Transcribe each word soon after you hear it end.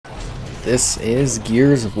This is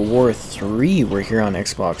Gears of War 3. We're here on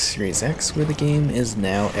Xbox Series X, where the game is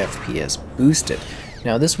now FPS boosted.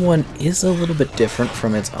 Now this one is a little bit different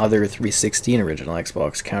from its other 360 and original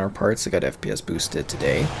Xbox counterparts that got FPS boosted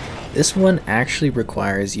today. This one actually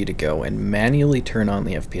requires you to go and manually turn on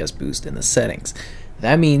the FPS boost in the settings.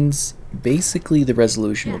 That means basically the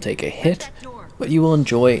resolution will take a hit, but you will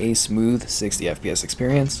enjoy a smooth 60 FPS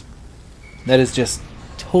experience that is just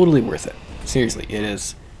totally worth it. Seriously, it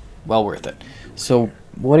is well worth it. So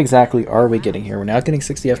what exactly are we getting here? We're now getting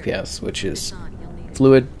 60 FPS, which is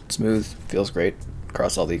fluid, smooth, feels great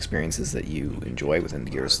across all the experiences that you enjoy within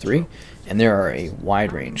Gears 3. And there are a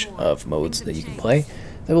wide range of modes that you can play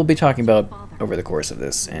that we'll be talking about over the course of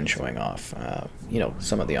this and showing off,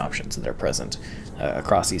 some of the options that are present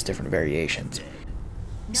across these different variations.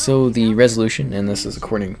 So the resolution, and this is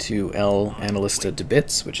according to El Analista de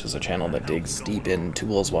Bits, which is a channel that digs deep in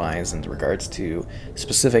tools-wise in regards to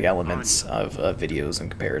specific elements of videos and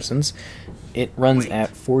comparisons, it runs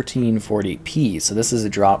at 1440p, so this is a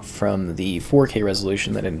drop from the 4K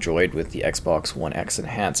resolution that I enjoyed with the Xbox One X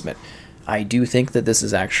enhancement. I do think that this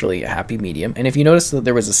is actually a happy medium, and if you notice that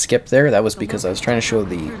there was a skip there, that was because I was trying to show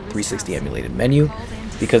the 360 emulated menu,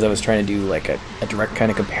 because I was trying to do like a direct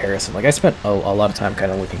kind of comparison. Like I spent a lot of time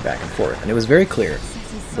kind of looking back and forth, and it was very clear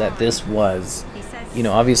that this was,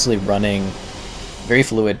 obviously running very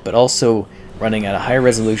fluid, but also running at a higher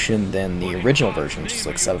resolution than the original version, which is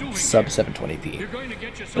like sub 720p.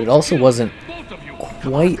 But it also wasn't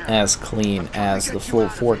quite as clean as the full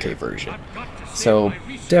 4K version. So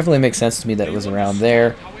definitely makes sense to me that it was around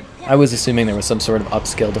there. I was assuming there was some sort of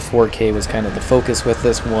upscale to 4K was kind of the focus with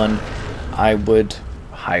this one. I would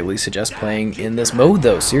highly suggest playing in this mode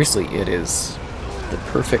though. Seriously, it is the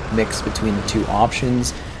perfect mix between the two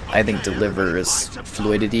options. I think delivers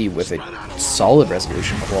fluidity with a solid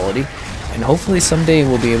resolution quality, and hopefully someday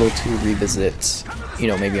we'll be able to revisit,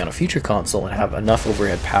 maybe on a future console and have enough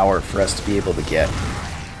overhead power for us to be able to get,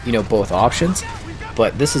 both options.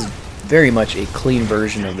 But this is very much a clean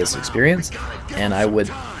version of this experience, and I would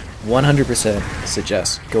 100%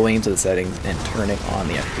 suggest going into the settings and turning on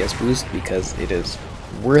the FPS boost, because it is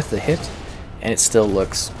worth the hit, and it still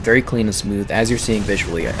looks very clean and smooth. As you're seeing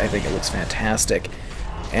visually, I think it looks fantastic.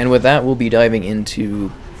 And with that, we'll be diving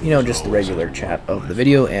into, just the regular chat of the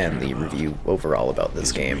video and the review overall about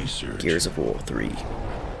this game, Gears of War 3.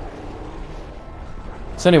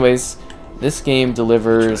 So anyways, this game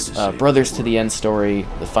delivers Brothers to the End story,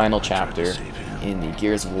 the final chapter in the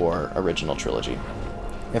Gears of War original trilogy.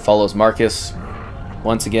 It follows Marcus,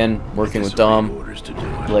 once again working with Dom,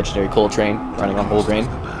 the legendary Coltrane, running on whole grain,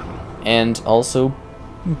 and also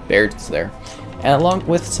Baird's there. And along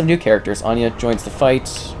with some new characters, Anya joins the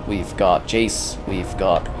fight. We've got Jace, we've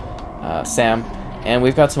got Sam, and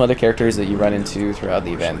we've got some other characters that you run into throughout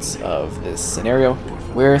the events of this scenario,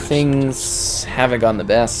 where things haven't gone the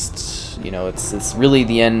best. It's really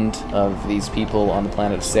the end of these people on the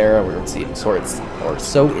planet of Sarah, where or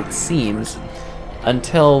so it seems,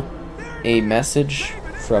 until a message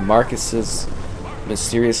from Marcus's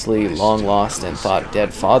mysteriously long-lost and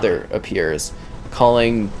thought-dead father appears,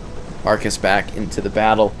 calling Marcus back into the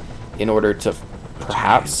battle in order to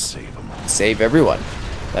perhaps save everyone.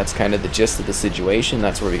 That's kind of the gist of the situation.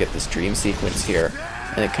 That's where we get this dream sequence here,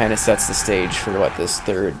 and it kind of sets the stage for what this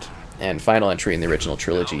third and final entry in the original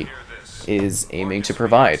trilogy is aiming to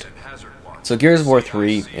provide. So Gears of War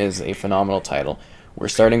 3 is a phenomenal title. We're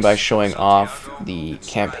starting by showing off the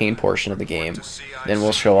campaign portion of the game, then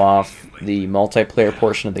we'll show off the multiplayer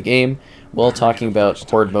portion of the game, while talking about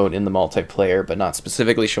horde mode in the multiplayer, but not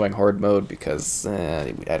specifically showing horde mode because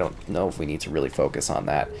I don't know if we need to really focus on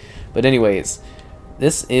that. But anyways,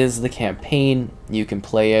 this is the campaign. You can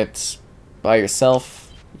play it by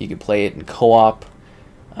yourself, you can play it in co-op.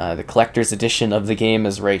 The collector's edition of the game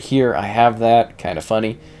is right here. I have that, kind of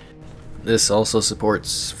funny. This also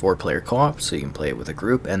supports 4-player co-op, so you can play it with a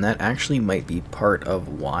group, and that actually might be part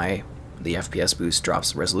of why the FPS boost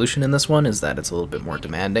drops the resolution in this one, is that it's a little bit more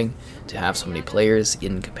demanding to have so many players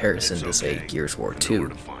in comparison to, say, Gears of War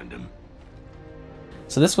 2.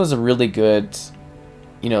 So this was a really good,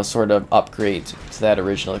 sort of upgrade to that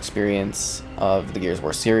original experience of the Gears of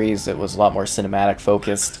War series. It was a lot more cinematic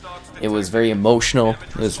focused, it was very emotional,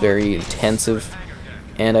 it was very intensive,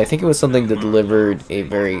 and I think it was something that delivered a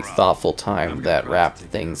very thoughtful time that wrapped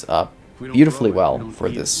things up beautifully well for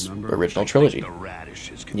this original trilogy.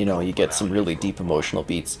 You get some really deep emotional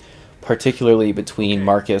beats, particularly between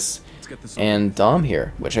Marcus and Dom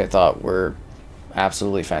here, which I thought were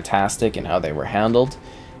absolutely fantastic in how they were handled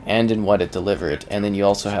and in what it delivered. And then you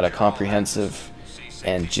also had a comprehensive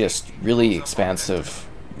and just really expansive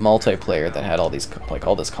multiplayer that had all these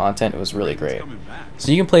all this content. It was really great.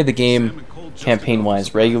 So you can play the game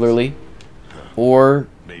campaign-wise regularly, or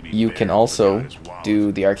you can also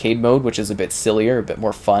do the arcade mode, which is a bit sillier, a bit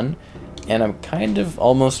more fun. And I'm kind of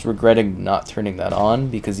almost regretting not turning that on,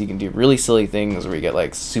 because you can do really silly things where you get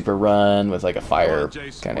like super run with like a fire,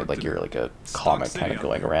 kind of like you're like a comic kind of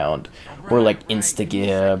going around, or like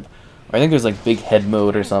insta-gib, or I think there's like big head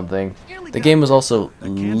mode or something. The game was also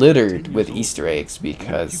littered with Easter eggs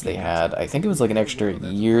because they had, I think it was like an extra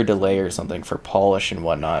year delay or something for polish and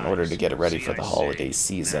whatnot in order to get it ready for the holiday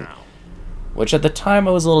season. Which at the time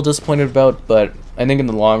I was a little disappointed about, but I think in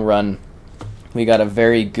the long run we got a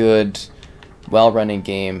very good, well-running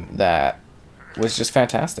game that was just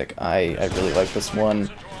fantastic. I really liked this one.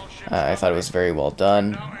 I thought it was very well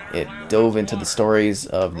done. It dove into the stories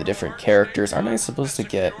of the different characters. Aren't I supposed to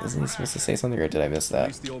get... Isn't he supposed to say something, or did I miss that? At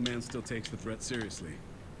least the old man still takes the threat seriously.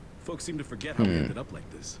 Folks seem to forget how we ended up like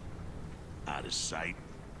this. Out of sight.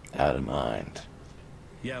 Out of mind.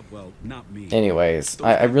 Yeah, well, not me. Anyways,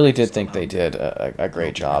 I really did think they did a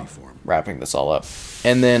great job wrapping this all up.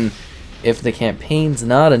 And then, if the campaign's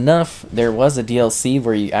not enough, there was a DLC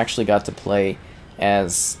where you actually got to play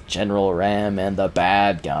as General Ram and the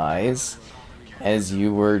bad guys, as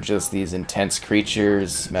you were just these intense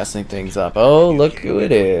creatures messing things up. Oh, look who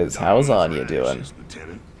it is. How's Anya doing?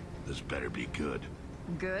 Lieutenant, this better be good.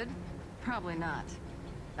 Good? Probably not.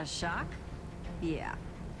 A shock? Yeah.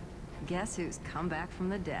 Guess who's come back from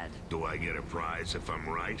the dead? Do I get a prize if I'm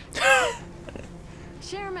right?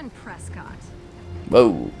 Chairman Prescott.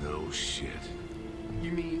 Whoa. No shit.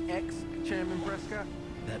 You mean ex-Chairman Prescott?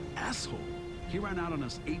 That asshole. He ran out on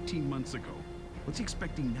us 18 months ago. What's he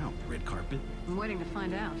expecting now? The red carpet? I'm waiting to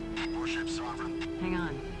find out. Warship Sovereign, Hang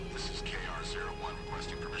on. this is KR-01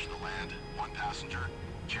 requesting permission to land. One passenger,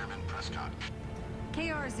 Chairman Prescott.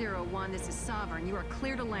 KR-01, this is Sovereign. You are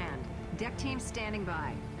clear to land. Deck team standing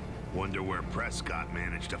by. Wonder where Prescott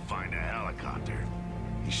managed to find a helicopter.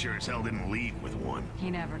 He sure as hell didn't leave with one. He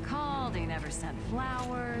never called, he never sent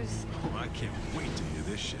flowers. Oh, I can't wait to hear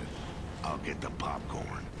this shit. I'll get the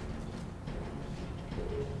popcorn.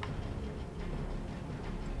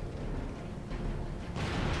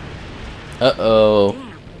 Uh-oh.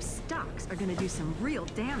 Damn, stocks are gonna do some real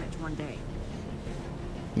damage one day.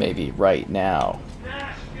 Maybe right now.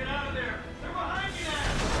 Nash, get out of there! They're behind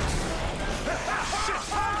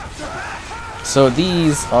you! So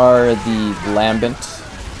these are the Lambent.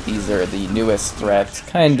 These are the newest threats,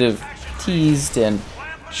 kind of teased and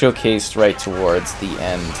showcased right towards the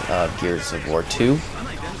end of Gears of War 2.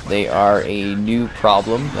 They are a new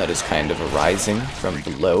problem that is kind of arising from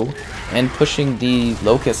below and pushing the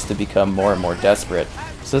Locust to become more and more desperate.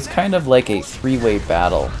 So it's kind of like a three-way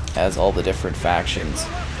battle as all the different factions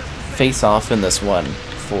face off in this one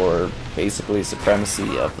for basically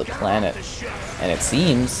supremacy of the planet. And it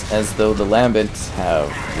seems as though the Lambent have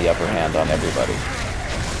the upper hand on everybody.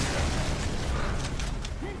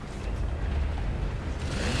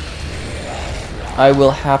 I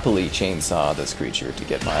will happily chainsaw this creature to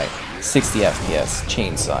get my 60 FPS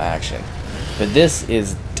chainsaw action. But this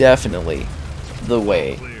is definitely the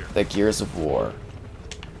way that Gears of War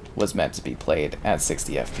was meant to be played at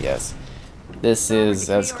 60 FPS. This is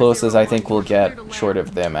as close as I think we'll get, short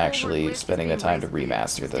of them actually spending the time to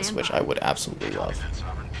remaster this, which I would absolutely love.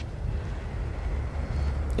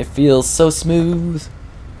 It feels so smooth,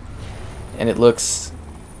 and it looks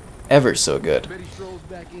ever so good.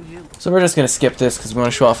 So we're just going to skip this because we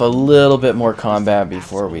want to show off a little bit more combat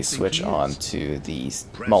before we switch on to the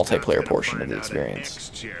multiplayer portion of the experience.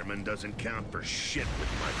 Ex-chairman doesn't count for shit with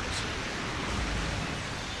Michaels.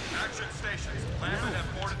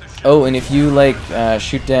 Oh, and if you like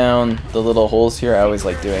shoot down the little holes here, I always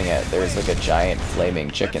like doing it. There's like a giant flaming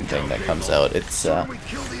chicken thing that comes out. It's a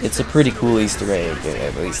pretty cool Easter egg,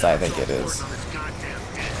 at least I think it is.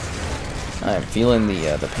 I'm feeling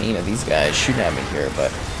the pain of these guys shooting at me here,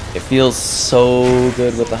 but it feels so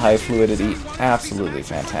good with the high fluidity. Absolutely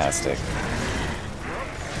fantastic.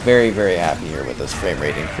 Very, very happy here with this frame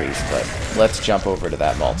rate increase, but let's jump over to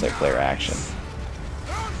that multiplayer action.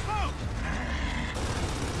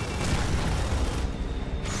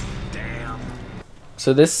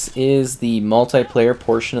 So this is the multiplayer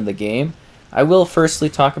portion of the game. I will firstly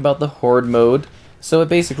talk about the horde mode. So it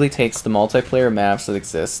basically takes the multiplayer maps that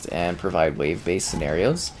exist and provide wave-based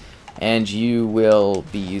scenarios, and you will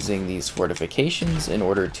be using these fortifications in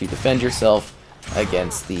order to defend yourself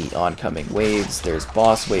against the oncoming waves. There's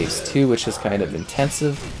boss waves too, which is kind of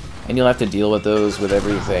intensive, and you'll have to deal with those with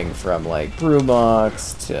everything from like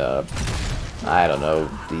Brumaks to, I don't know,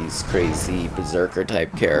 these crazy berserker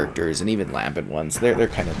type characters, and even Lambent ones. They're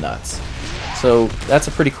kind of nuts. So that's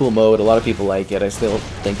a pretty cool mode. A lot of people like it. I still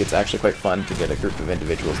think it's actually quite fun to get a group of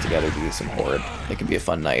individuals together to do some horde. It can be a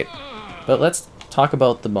fun night. But let's talk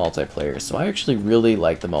about the multiplayer. So I actually really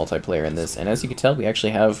like the multiplayer in this, and as you can tell, we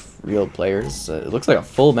actually have real players. It looks like a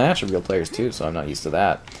full match of real players too, so I'm not used to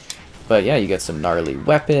that. But yeah, you get some gnarly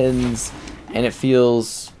weapons, and it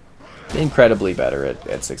feels incredibly better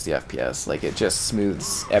at 60 FPS. Like, it just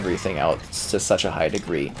smooths everything out to such a high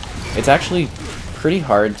degree. It's actually pretty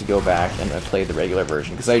hard to go back and play the regular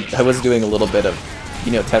version, because I was doing a little bit of,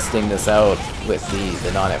 you know, testing this out with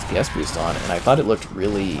the non-FPS boost on, and I thought it looked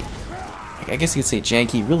really, I guess you could say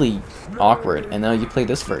janky, really awkward, and now you play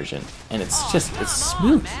this version, and it's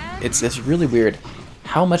smooth. It's really weird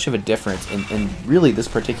how much of a difference in really this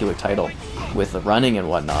particular title with the running and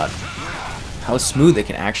whatnot, how smooth it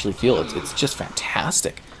can actually feel. It's just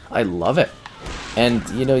fantastic. I love it. And,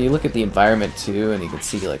 you know, you look at the environment too, and you can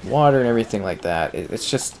see like water and everything like that.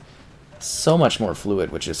 It's just so much more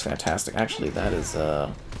fluid, which is fantastic. Actually, that is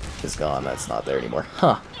gone. That's not there anymore.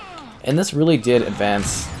 Huh. And this really did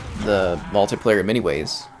advance the multiplayer in many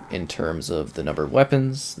ways, in terms of the number of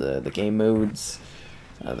weapons, the game modes,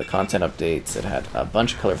 the content updates. It had a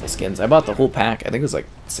bunch of colorful skins. I bought the whole pack. I think it was like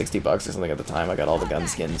 60 bucks or something at the time. I got all the gun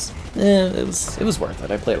skins. It was worth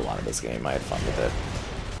it. I played a lot of this game. I had fun with it.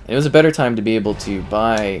 And it was a better time to be able to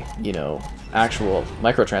buy, you know, actual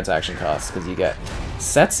microtransaction costs, because you get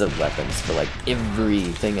sets of weapons for like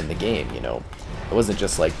everything in the game, you know. It wasn't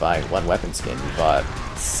just like buying one weapon skin. You bought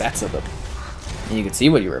sets of them. And you could see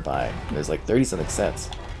what you were buying. There's like 30-something sets.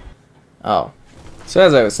 Oh. So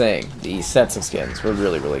as I was saying, the sets of skins were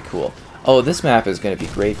really, really cool. Oh, this map is going to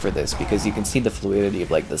be great for this, because you can see the fluidity of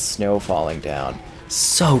like the snow falling down.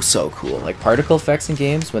 So cool. Like, particle effects in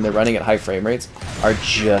games, when they're running at high frame rates, are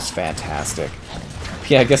just fantastic.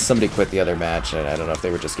 Yeah, I guess somebody quit the other match, and I don't know if they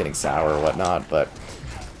were just getting sour or whatnot, but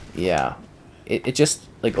yeah. It just,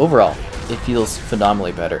 like, overall, it feels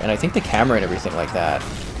phenomenally better. And I think the camera and everything like that,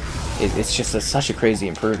 it's just such a crazy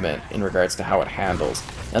improvement in regards to how it handles.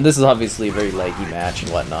 And this is obviously a very laggy match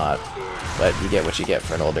and whatnot, but you get what you get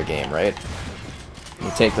for an older game, right? You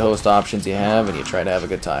take the host options you have, and you try to have a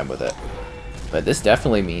good time with it. But this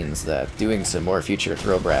definitely means that doing some more future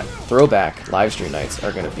throwback livestream nights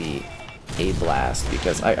are going to be a blast,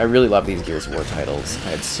 because I really love these Gears of War titles.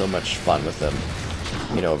 I had so much fun with them,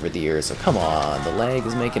 you know, over the years. So come on, the lag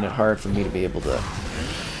is making it hard for me to be able to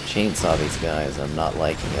chainsaw these guys. I'm not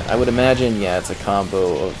liking it. I would imagine, yeah, it's a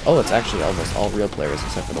combo of... Oh, it's actually almost all real players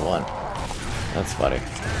except for the one. That's funny.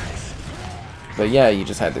 But yeah, you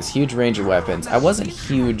just had this huge range of weapons. I wasn't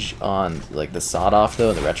huge on like the sawed-off though,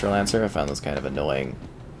 and the Retro Lancer. I found those kind of annoying,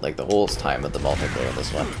 like the whole time of the multiplayer in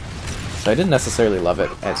this one. So I didn't necessarily love it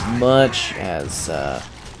as much as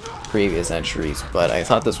previous entries, but I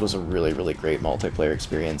thought this was a really, really great multiplayer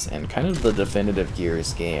experience, and kind of the definitive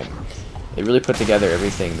Gears game. It really put together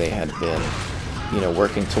everything they had been, you know,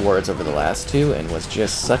 working towards over the last two, and was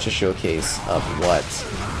just such a showcase of what,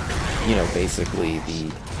 you know, basically the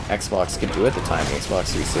Xbox could do at the time, the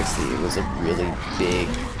Xbox 360. It was a really big,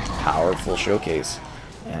 powerful showcase,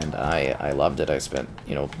 and I loved it. I spent,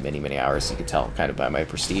 you know, many hours. You could tell kind of by my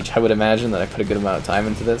prestige, I would imagine, that I put a good amount of time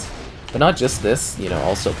into this. But not just this, you know,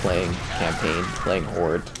 also playing campaign, playing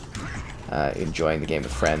horde, enjoying the game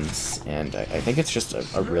with friends, and I think it's just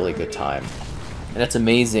a really good time. And it's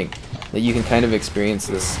amazing that you can kind of experience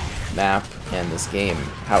this map and this game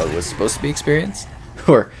how it was supposed to be experienced,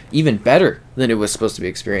 or even better than it was supposed to be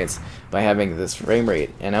experienced, by having this frame rate.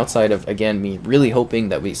 And outside of, again, me really hoping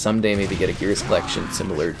that we someday maybe get a Gears collection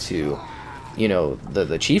similar to, you know,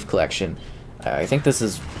 the Chief collection, I think this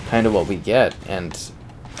is kind of what we get. And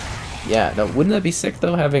yeah, no, wouldn't that be sick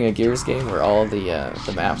though, having a Gears game where all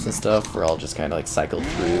the maps and stuff were all just kind of like cycled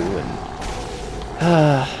through,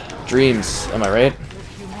 and dreams, am I right?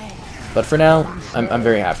 But for now, I'm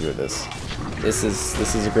very happy with this. This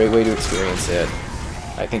is a great way to experience it.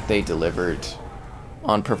 I think they delivered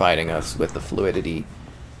on providing us with the fluidity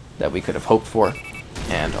that we could have hoped for,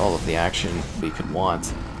 and all of the action we could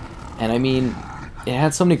want. And I mean, it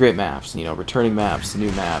had so many great maps, you know, returning maps,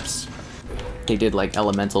 new maps. They did like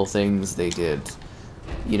elemental things, they did,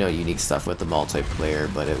 you know, unique stuff with the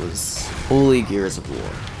multiplayer, but it was fully Gears of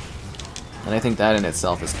War. And I think that in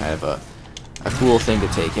itself is kind of a cool thing to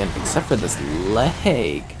take in, except for this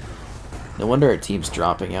lag. No wonder our team's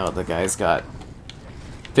dropping out. The guy's got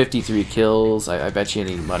 53 kills. I bet you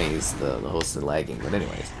any money is the host is lagging. But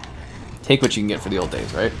anyways, take what you can get for the old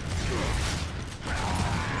days, right?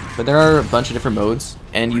 But there are a bunch of different modes,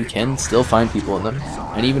 and you can still find people in them.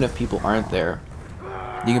 And even if people aren't there,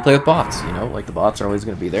 you can play with bots, you know? Like, the bots are always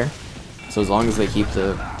going to be there. So as long as they keep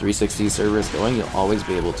the 360 servers going, you'll always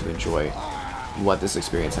be able to enjoy what this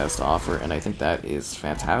experience has to offer, and I think that is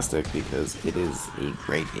fantastic because it is a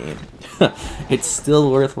great game. It's still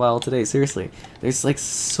worthwhile today, seriously. There's like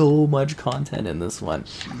so much content in this one,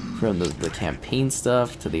 from the campaign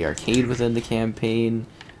stuff, to the arcade within the campaign,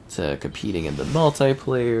 to competing in the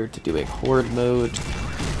multiplayer, to doing horde mode,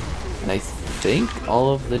 and I think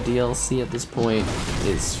all of the DLC at this point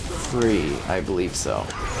is free, I believe so.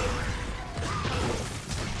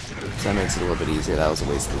 So that makes it a little bit easier. That was a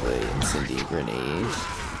waste of the incendiary grenade.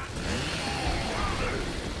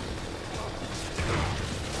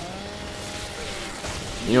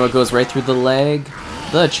 You know what goes right through the leg?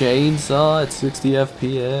 The chainsaw at 60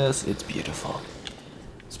 FPS. It's beautiful.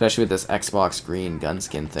 Especially with this Xbox green gun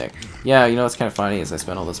skin thing. Yeah, you know what's kind of funny is I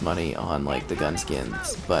spent all this money on like the gun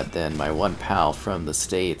skins, but then my one pal from the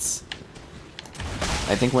States,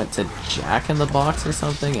 I think went to Jack in the Box or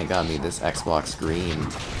something and got me this Xbox green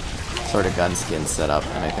sort of gun skin setup,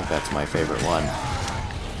 and I think that's my favorite one.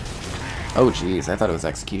 Oh jeez, I thought it was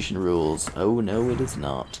Execution Rules. Oh no, it is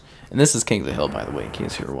not. And this is King of the Hill, by the way, in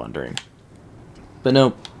case you were wondering. But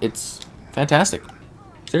no, it's fantastic.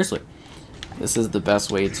 Seriously. This is the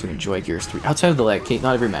best way to enjoy Gears 3. Outside of the lag,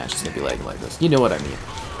 not every match is going to be lagging like this. You know what I mean.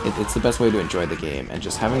 It's the best way to enjoy the game, and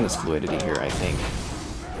just having this fluidity here, I think,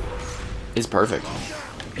 is perfect.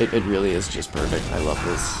 It really is just perfect. I love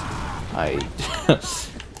this.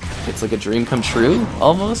 It's like a dream come true,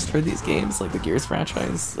 almost, for these games. Like the Gears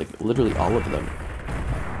franchise, like literally all of them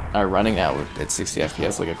are running out at 60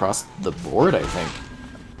 FPS, like across the board, I think.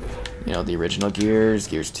 You know, the original Gears,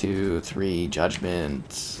 Gears 2, 3,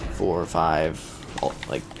 Judgment, 4, 5,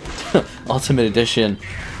 like, Ultimate Edition.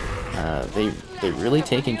 They're really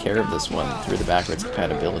taking care of this one through the backwards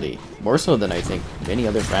compatibility. More so than I think many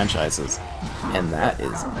other franchises. And that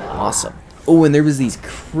is awesome. Oh, and there was these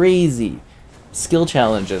crazy skill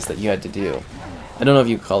challenges that you had to do. I don't know if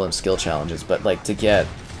you call them skill challenges, but like to get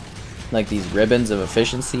like these ribbons of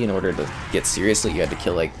efficiency in order to get seriously, you had to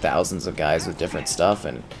kill like thousands of guys with different stuff,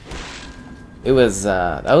 and it was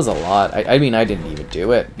that was a lot. I mean, I didn't even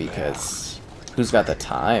do it because who's got the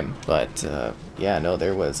time? But yeah, no,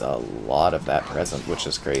 there was a lot of that present, which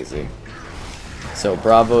is crazy. So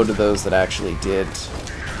bravo to those that actually did,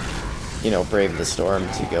 you know, brave the storm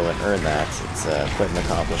to go and earn that. It's quite an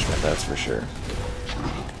accomplishment, that's for sure.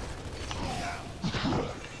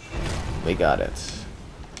 We got it.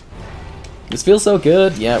 This feels so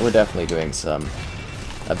good. Yeah, we're definitely doing some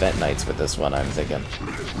event nights with this one, I'm thinking.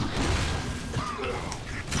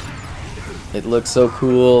 It looks so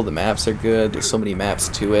cool. The maps are good. There's so many maps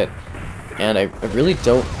to it. And I really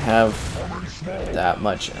don't have that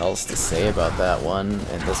much else to say about that one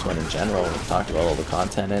and this one in general. We've talked about all the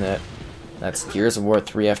content in it. That's Gears of War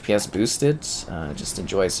 3 FPS boosted. Just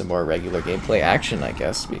enjoy some more regular gameplay action, I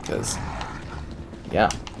guess, because, yeah,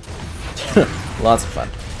 lots of fun.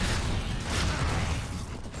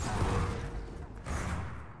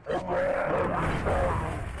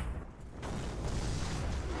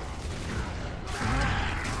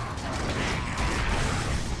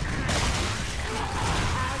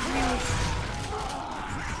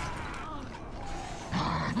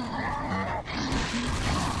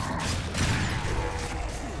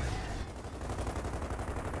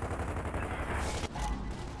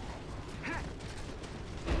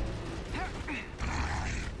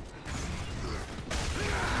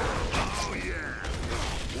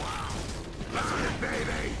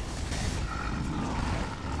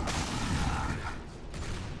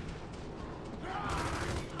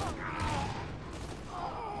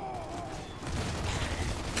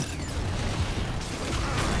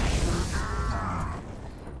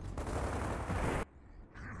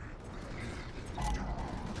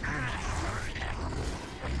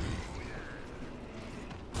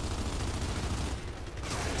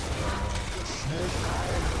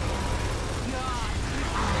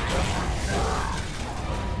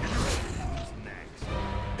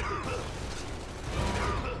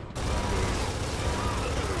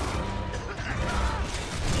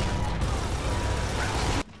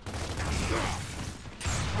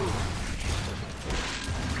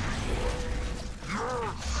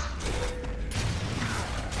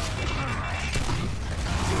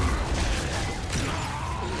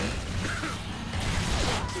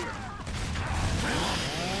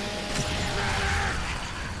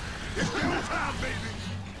 Baby!